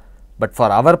specific. But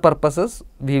for our purposes,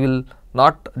 we will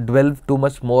not dwell too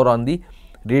much more on the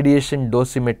radiation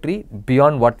dosimetry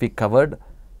beyond what we covered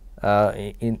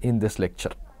in this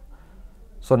lecture.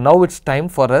 So, now it is time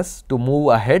for us to move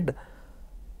ahead,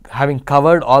 having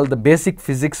covered all the basic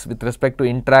physics with respect to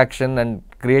interaction and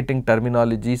creating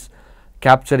terminologies,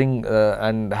 capturing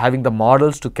and having the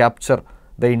models to capture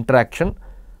the interaction.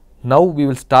 Now, we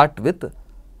will start with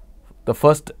the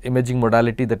first imaging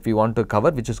modality that we want to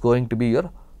cover, which is going to be your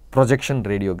projection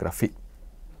radiography.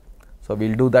 So, we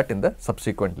will do that in the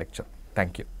subsequent lecture.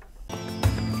 Thank you.